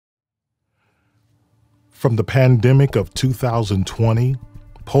From the pandemic of 2020,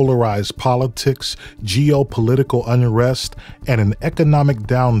 polarized politics, geopolitical unrest, and an economic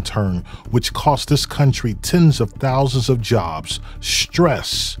downturn which cost this country tens of thousands of jobs,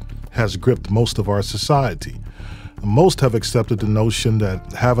 stress has gripped most of our society. Most have accepted the notion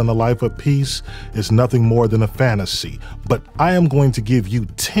that having a life of peace is nothing more than a fantasy. But I am going to give you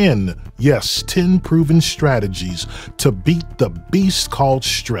 10 proven strategies to beat the beast called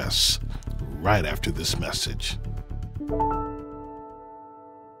stress right after this message.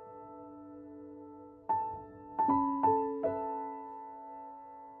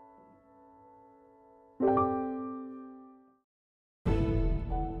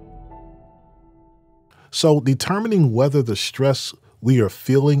 So determining whether the stress we are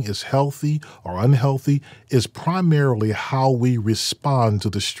feeling is healthy or unhealthy is primarily how we respond to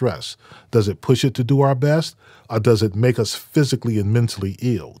the stress. Does it push it to do our best, or does it make us physically and mentally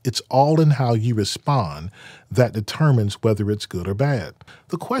ill? It's all in how you respond that determines whether it's good or bad.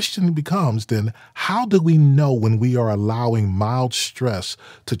 The question becomes then, how do we know when we are allowing mild stress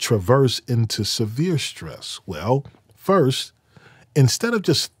to traverse into severe stress? Well, first, instead of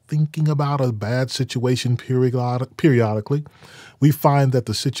just thinking about a bad situation periodically, we find that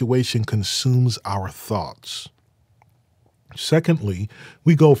the situation consumes our thoughts. Secondly,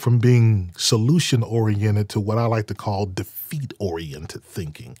 we go from being solution-oriented to what I like to call defeat-oriented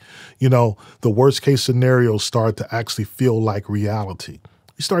thinking. You know, the worst-case scenarios start to actually feel like reality.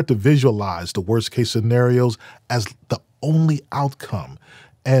 We start to visualize the worst-case scenarios as the only outcome.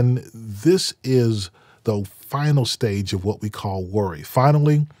 And this is the final stage of what we call worry.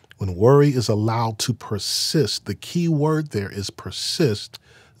 Finally, when worry is allowed to persist, the key word there is persist,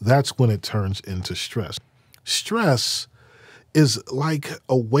 that's when it turns into stress. Stress is like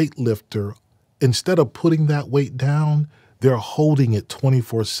a weightlifter. Instead of putting that weight down, they're holding it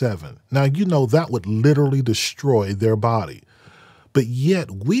 24/7. Now, you know that would literally destroy their body. But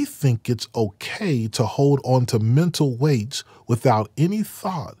yet we think it's okay to hold on to mental weights without any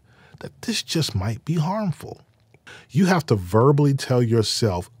thought that this just might be harmful. You have to verbally tell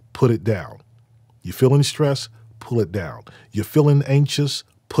yourself, put it down. You're feeling stressed? Pull it down. You're feeling anxious?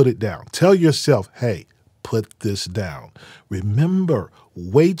 Put it down. Tell yourself, hey, put this down. Remember,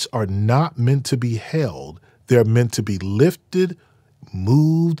 weights are not meant to be held. They're meant to be lifted,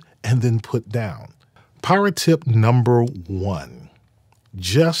 moved, and then put down. Power tip number 1,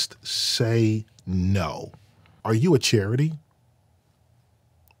 just say no. Are you a charity?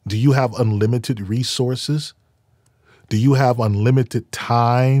 Do you have unlimited resources? Do you have unlimited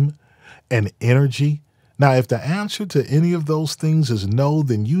time and energy? Now, if the answer to any of those things is no,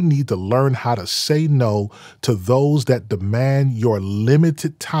 then you need to learn how to say no to those that demand your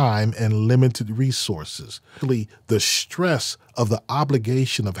limited time and limited resources. The stress of the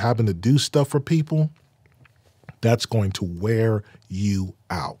obligation of having to do stuff for people, that's going to wear you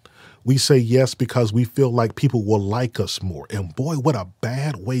out. We say yes because we feel like people will like us more. And boy, what a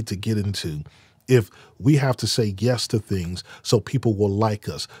bad way to get into if we have to say yes to things so people will like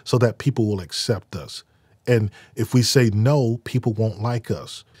us, so that people will accept us. And if we say no, people won't like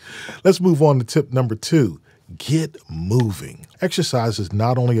us. Let's move on to tip number 2. Get moving. Exercise is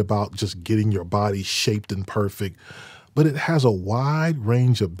not only about just getting your body shaped and perfect, but it has a wide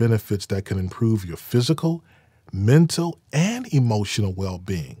range of benefits that can improve your physical, mental, and emotional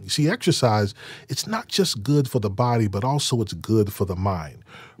well-being. You see, exercise, it's not just good for the body, but also it's good for the mind.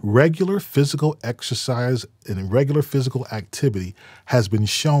 Regular physical exercise and regular physical activity has been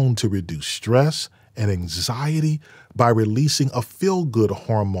shown to reduce stress and anxiety by releasing a feel-good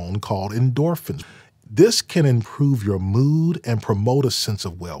hormone called endorphins. This can improve your mood and promote a sense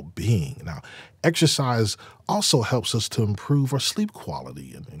of well-being. Now, exercise also helps us to improve our sleep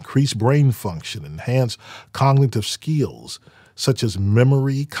quality and increase brain function, enhance cognitive skills such as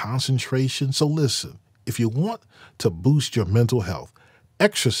memory, concentration. So listen, if you want to boost your mental health,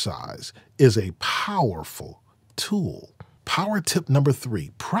 exercise is a powerful tool. Power tip number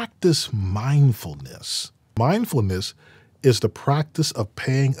 3, practice mindfulness. Mindfulness is the practice of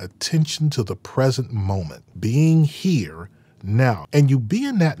paying attention to the present moment, being here now. And you be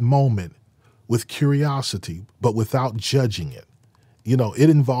in that moment with curiosity, but without judging it. You know, it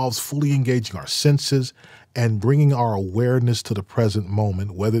involves fully engaging our senses and bringing our awareness to the present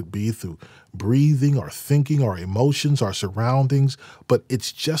moment, whether it be through breathing or thinking, our emotions, our surroundings, but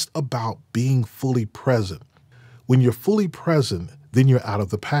it's just about being fully present. When you're fully present, then you're out of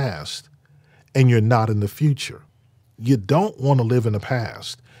the past and you're not in the future. You don't want to live in the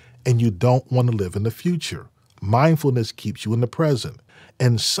past and you don't want to live in the future. Mindfulness keeps you in the present.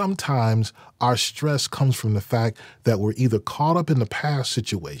 And sometimes our stress comes from the fact that we're either caught up in the past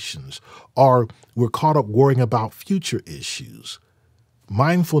situations or we're caught up worrying about future issues.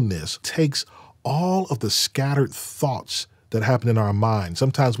 Mindfulness takes all of the scattered thoughts that happen in our mind.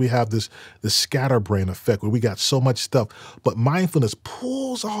 Sometimes we have this scatterbrain effect where we got so much stuff, but mindfulness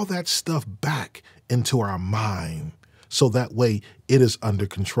pulls all that stuff back into our mind so that way it is under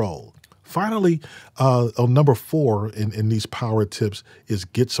control. Finally, on number 4 in these power tips is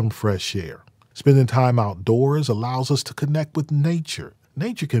get some fresh air. Spending time outdoors allows us to connect with nature.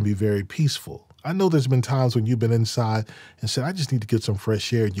 Nature can be very peaceful. I know there's been times when you've been inside and said, I just need to get some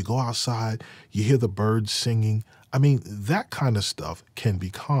fresh air. And you go outside, you hear the birds singing. I mean, that kind of stuff can be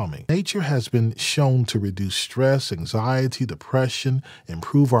calming. Nature has been shown to reduce stress, anxiety, depression,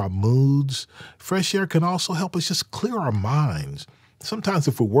 improve our moods. Fresh air can also help us just clear our minds. Sometimes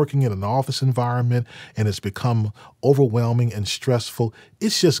if we're working in an office environment and it's become overwhelming and stressful,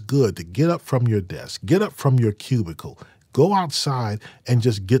 it's just good to get up from your desk, get up from your cubicle, go outside and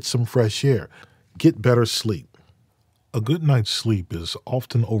just get some fresh air. Get better sleep. A good night's sleep is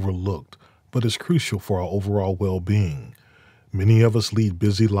often overlooked, but is crucial for our overall well-being. Many of us lead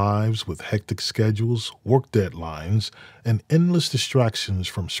busy lives with hectic schedules, work deadlines, and endless distractions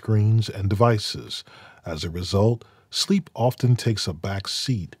from screens and devices. As a result, sleep often takes a back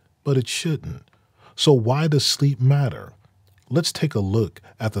seat, but it shouldn't. So why does sleep matter? Let's take a look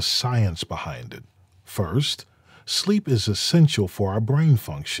at the science behind it. First, sleep is essential for our brain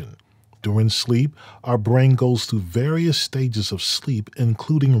function. During sleep, our brain goes through various stages of sleep,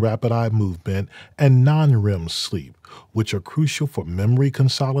 including rapid eye movement and non-REM sleep, which are crucial for memory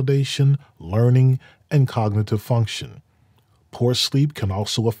consolidation, learning, and cognitive function. Poor sleep can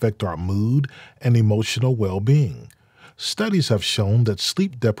also affect our mood and emotional well-being. Studies have shown that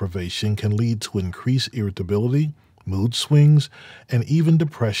sleep deprivation can lead to increased irritability, mood swings, and even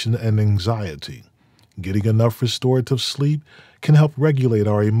depression and anxiety. Getting enough restorative sleep can help regulate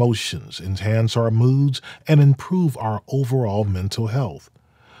our emotions, enhance our moods, and improve our overall mental health.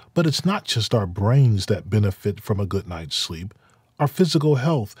 But it's not just our brains that benefit from a good night's sleep. Our physical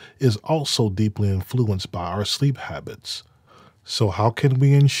health is also deeply influenced by our sleep habits. So how can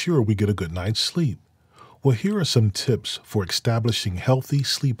we ensure we get a good night's sleep? Well, here are some tips for establishing healthy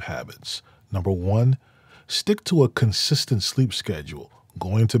sleep habits. Number 1, stick to a consistent sleep schedule,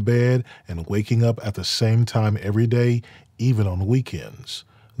 going to bed and waking up at the same time every day, even on weekends.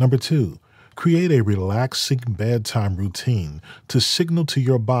 Number 2, create a relaxing bedtime routine to signal to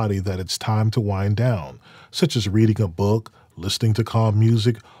your body that it's time to wind down, such as reading a book, listening to calm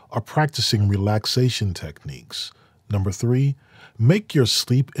music, or practicing relaxation techniques. Number 3, make your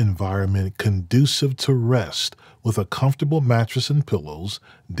sleep environment conducive to rest with a comfortable mattress and pillows,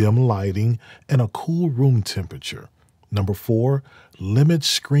 dim lighting, and a cool room temperature. Number 4, limit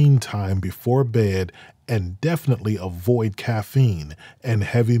screen time before bed and definitely avoid caffeine and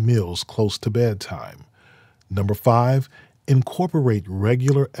heavy meals close to bedtime. Number 5, incorporate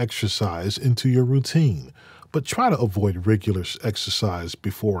regular exercise into your routine, but try to avoid regular exercise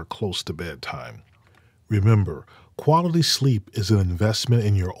before or close to bedtime. Remember, quality sleep is an investment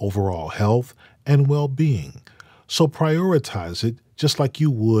in your overall health and well-being, so prioritize it just like you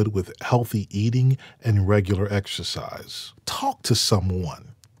would with healthy eating and regular exercise. Talk to someone.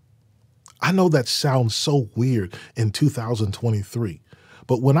 I know that sounds so weird in 2023,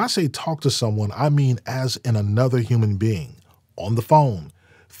 but when I say talk to someone, I mean as in another human being, on the phone,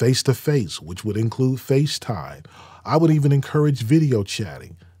 face-to-face, which would include FaceTime. I would even encourage video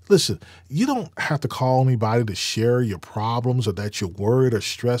chatting. Listen, you don't have to call anybody to share your problems or that you're worried or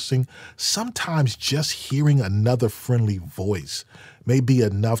stressing. Sometimes just hearing another friendly voice may be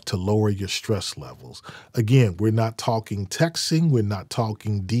enough to lower your stress levels. Again, we're not talking texting, we're not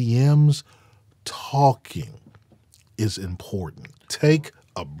talking DMs. Talking is important. Take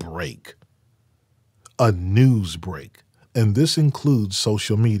a break, a news break, and this includes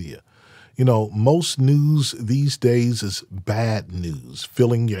social media. You know, most news these days is bad news.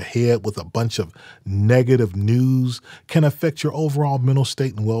 Filling your head with a bunch of negative news can affect your overall mental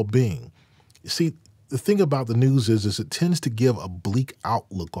state and well-being. You see, the thing about the news is it tends to give a bleak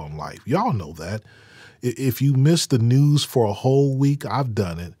outlook on life. Y'all know that. If you miss the news for a whole week, I've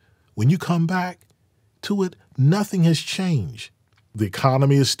done it. When you come back to it, nothing has changed. The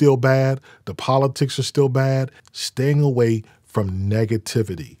economy is still bad. The politics are still bad. Staying away from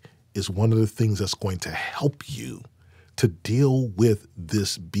negativity is one of the things that's going to help you to deal with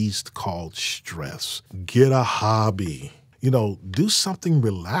this beast called stress. Get a hobby. Do something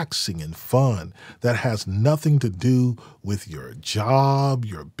relaxing and fun that has nothing to do with your job,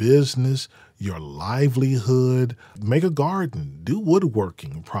 your business, your livelihood. Make a garden, do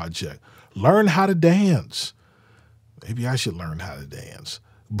woodworking project, learn how to dance. Maybe I should learn how to dance.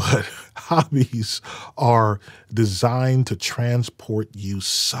 But hobbies are designed to transport you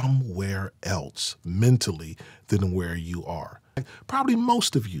somewhere else mentally than where you are. Probably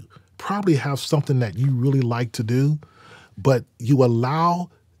most of you probably have something that you really like to do, but you allow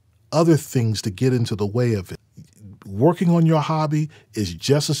other things to get into the way of it. Working on your hobby is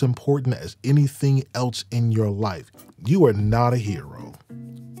just as important as anything else in your life. You are not a hero.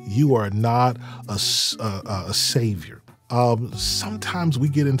 You are not a savior. Sometimes we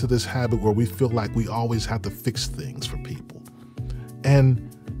get into this habit where we feel like we always have to fix things for people.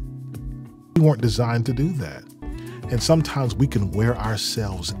 And we weren't designed to do that. And sometimes we can wear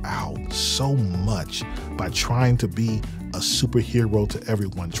ourselves out so much by trying to be a superhero to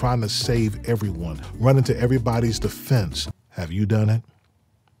everyone, trying to save everyone, running to everybody's defense. Have you done it?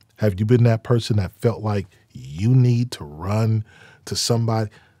 Have you been that person that felt like you need to run to somebody?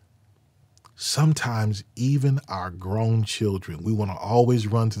 Sometimes even our grown children, we want to always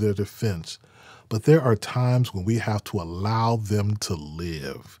run to their defense. But there are times when we have to allow them to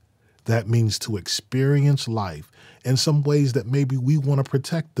live. That means to experience life in some ways that maybe we want to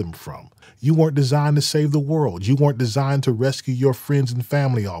protect them from. You weren't designed to save the world. You weren't designed to rescue your friends and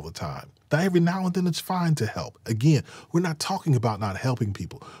family all the time. Now, every now and then it's fine to help. Again, we're not talking about not helping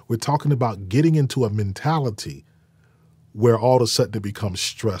people. We're talking about getting into a mentality where all of a sudden it becomes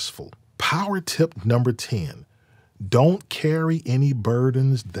stressful. Power tip number 10, don't carry any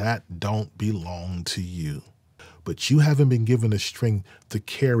burdens that don't belong to you. But you haven't been given the strength to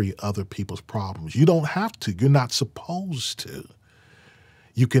carry other people's problems. You don't have to. You're not supposed to.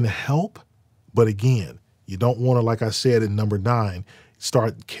 You can help, but again, you don't want to, like I said in number 9,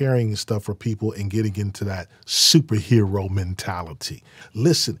 start carrying stuff for people and getting into that superhero mentality.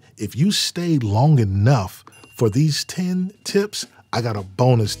 Listen, if you stayed long enough for these 10 tips, I got a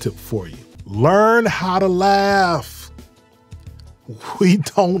bonus tip for you. Learn how to laugh. We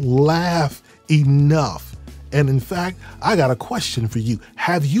don't laugh enough. And in fact, I got a question for you.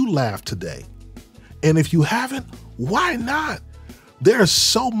 Have you laughed today? And if you haven't, why not? There's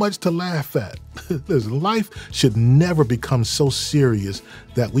so much to laugh at. Listen, life should never become so serious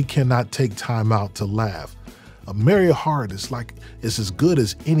that we cannot take time out to laugh. A merry heart is as good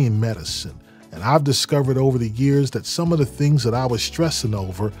as any medicine. And I've discovered over the years that some of the things that I was stressing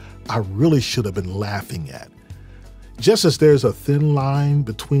over, I really should have been laughing at. Just as there's a thin line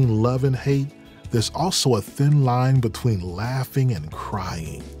between love and hate, there's also a thin line between laughing and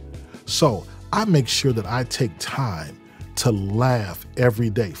crying. So I make sure that I take time to laugh every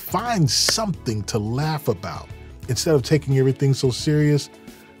day. Find something to laugh about. Instead of taking everything so serious,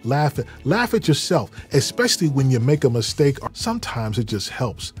 laugh at yourself, especially when you make a mistake. Sometimes it just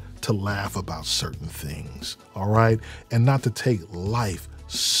helps to laugh about certain things, all right? And not to take life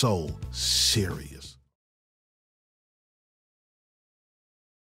so serious.